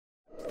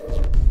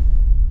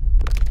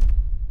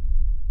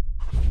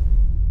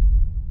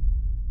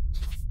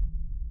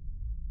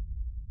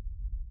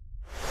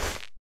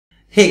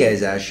Hey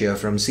guys, Ash here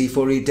from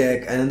C4E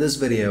Tech, and in this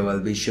video I'll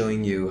be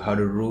showing you how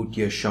to root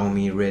your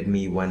Xiaomi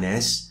Redmi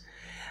 1S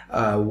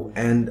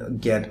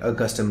and get a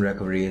custom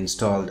recovery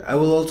installed. I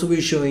will also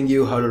be showing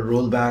you how to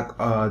roll back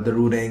the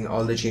rooting,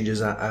 all the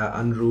changes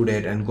unroot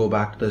it and go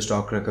back to the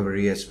stock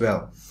recovery as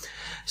well.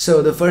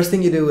 So the first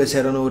thing you do is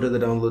head on over to the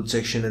download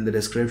section in the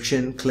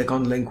description, click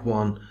on link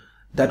 1.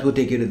 That will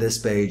take you to this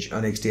page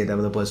on XDA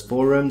Developers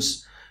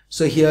Forums.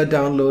 So here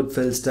download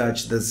Philz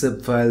Touch, the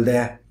zip file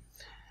there.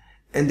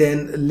 And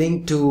then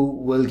link 2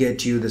 will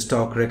get you the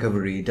stock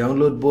recovery.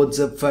 Download both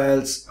zip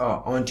files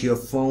onto your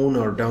phone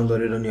or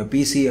download it on your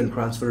PC and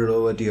transfer it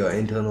over to your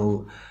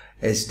internal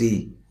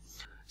SD.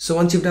 So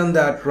once you've done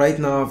that, right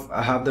now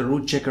I have the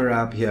root checker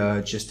app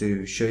here just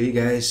to show you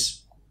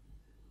guys.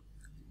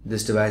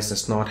 This device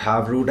does not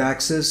have root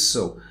access,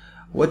 so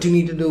what you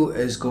need to do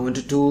is go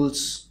into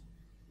Tools,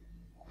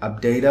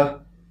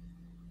 Updater.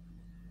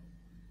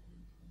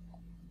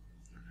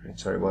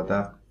 Sorry about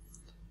that.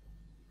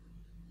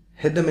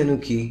 Hit the menu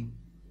key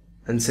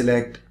and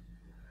select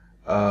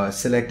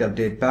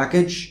Update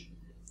Package,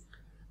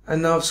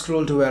 and now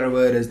scroll to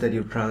wherever it is that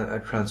you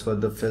transferred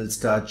the Philz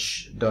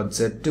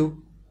Touch.zip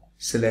to.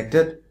 Select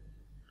it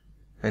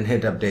and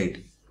hit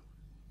Update.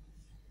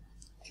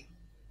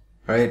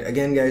 Alright,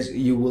 again guys,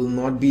 you will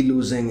not be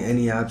losing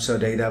any apps or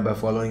data by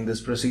following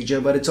this procedure,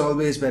 but it's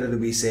always better to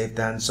be safe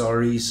than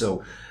sorry,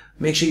 so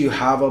make sure you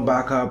have a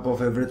backup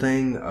of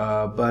everything,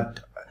 but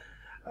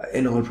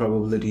in all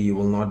probability you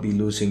will not be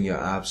losing your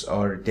apps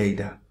or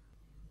data.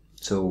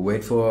 So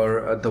wait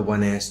for the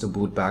 1S to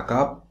boot back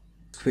up.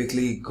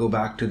 Quickly go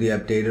back to the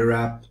Updater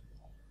app.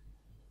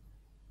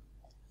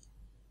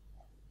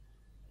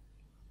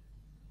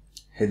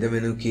 Hit the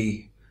menu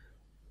key.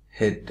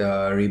 Hit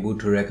reboot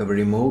to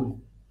recovery mode.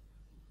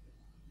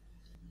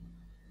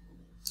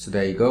 So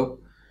there you go.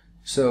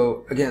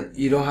 So again,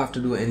 you don't have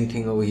to do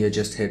anything over here.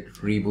 Just hit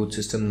reboot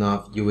system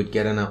now. You would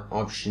get an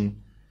option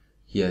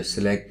here,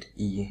 select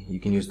E. You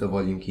can use the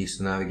volume keys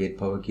to navigate,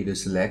 power key to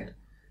select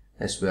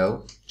as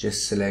well.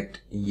 Just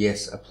select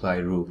yes, apply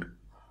root.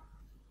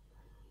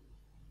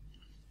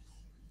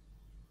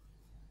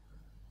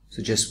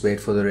 So just wait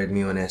for the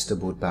Redmi 1S to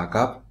boot back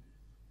up.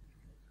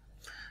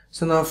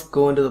 So now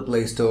go into the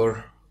Play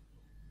Store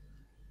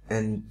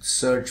and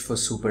search for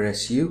Super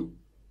SU.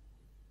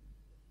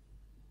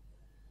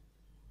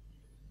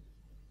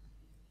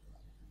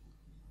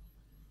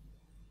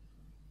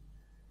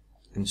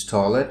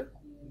 Install it.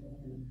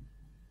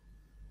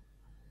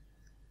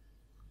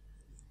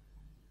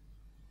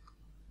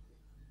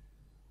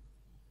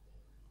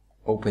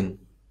 Open.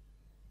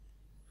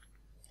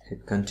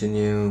 Hit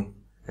continue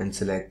and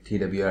select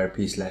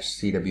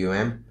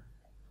TWRP/CWM.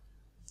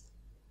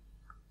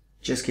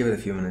 Just give it a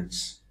few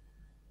minutes.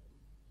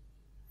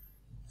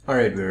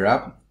 Alright, we're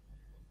up.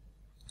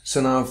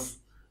 So now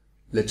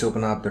let's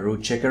open up the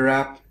root checker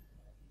app.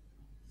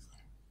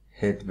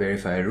 Hit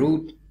verify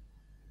root.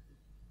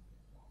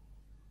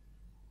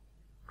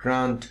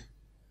 Grant.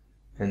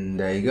 And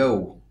there you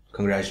go.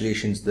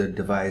 Congratulations, the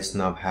device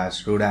now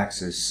has root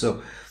access.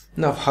 So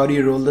now how do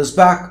you roll this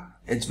back?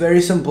 It's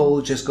very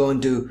simple. Just go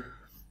into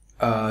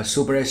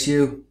Super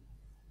SU,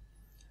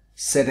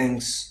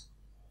 Settings,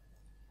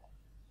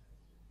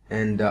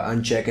 and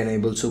uncheck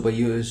Enable Super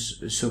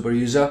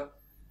User.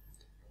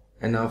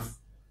 And now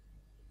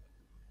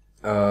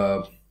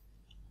go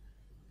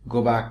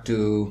back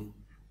to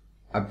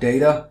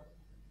Updater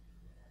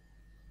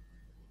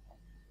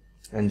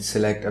and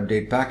select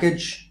Update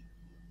Package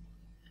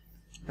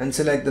and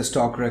select the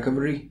stock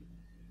recovery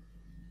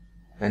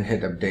and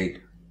hit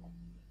Update.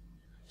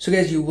 So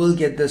guys, you will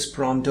get this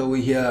prompt over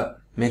here.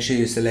 Make sure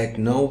you select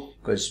no,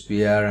 because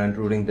we are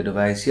unrooting the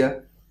device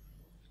here.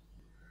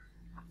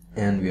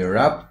 And we are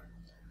up.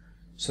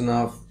 So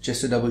now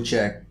just to double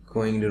check,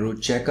 going to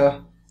root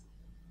checker,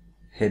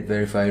 hit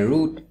verify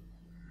root.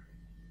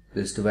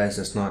 This device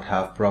does not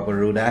have proper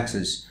root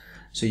access,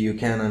 so you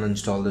can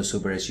uninstall the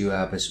Super SU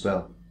app as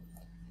well.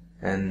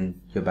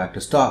 And you're back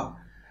to stock.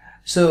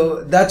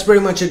 So that's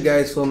pretty much it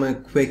guys for my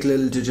quick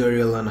little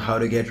tutorial on how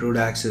to get root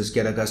access,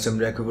 get a custom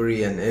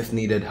recovery, and if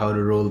needed how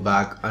to roll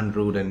back,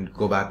 unroot, and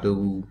go back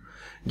to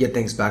get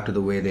things back to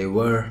the way they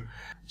were.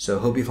 So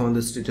hope you found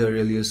this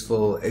tutorial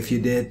useful. If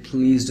you did,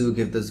 please do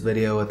give this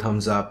video a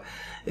thumbs up.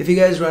 If you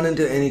guys run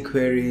into any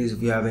queries,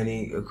 if you have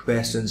any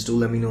questions, do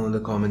let me know in the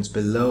comments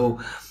below.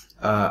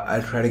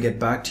 I'll try to get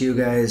back to you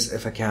guys.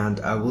 If I can't,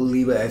 I will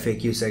leave a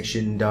FAQ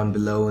section down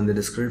below in the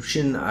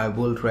description. I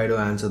will try to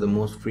answer the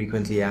most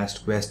frequently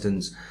asked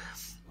questions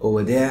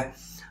over there.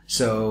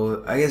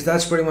 So I guess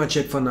that's pretty much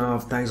it for now.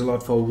 Thanks a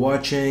lot for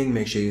watching.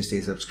 Make sure you stay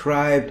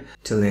subscribed.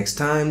 Till next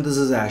time, this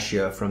is Ash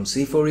here from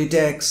C4E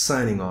Tech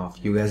signing off.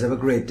 You guys have a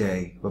great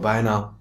day. Bye bye now.